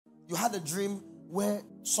You had a dream where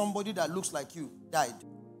somebody that looks like you died.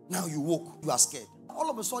 Now you woke, you are scared. All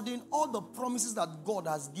of a sudden, all the promises that God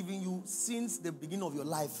has given you since the beginning of your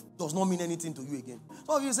life does not mean anything to you again.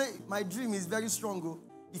 Some of you say, my dream is very strong.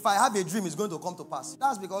 If I have a dream, it's going to come to pass.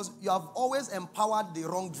 That's because you have always empowered the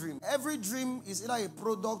wrong dream. Every dream is either a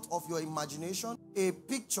product of your imagination, a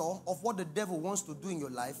picture of what the devil wants to do in your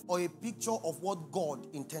life, or a picture of what God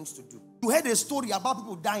intends to do. You heard a story about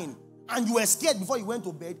people dying, and you were scared before you went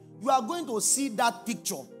to bed. You are going to see that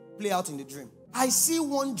picture play out in the dream. I see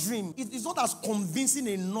one dream. It is not as convincing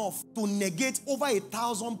enough to negate over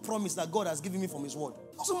 1,000 promises that God has given me from His word.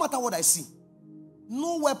 Doesn't matter what I see.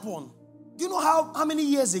 No weapon. Do you know how many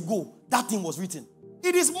years ago that thing was written?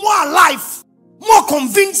 It is more alive, more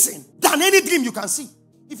convincing than any dream you can see.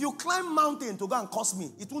 If you climb mountain to go and curse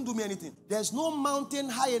me, it won't do me anything. There's no mountain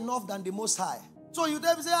high enough than the Most High. So you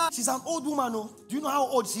say, she's an old woman. Oh. Do you know how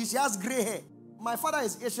old she is? She has gray hair. My father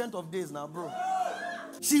is ancient of days now, bro.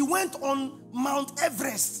 She went on Mount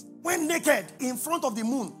Everest, went naked in front of the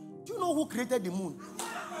moon. Do you know who created the moon?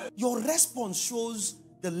 Your response shows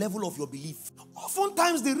the level of your belief.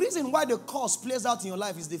 Oftentimes, the reason why the curse plays out in your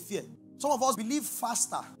life is the fear. Some of us believe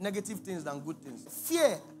faster negative things than good things.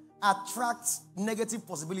 Fear attracts negative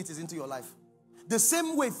possibilities into your life. The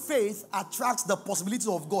same way faith attracts the possibilities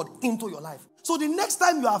of God into your life. So the next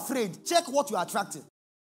time you are afraid, check what you are attracting.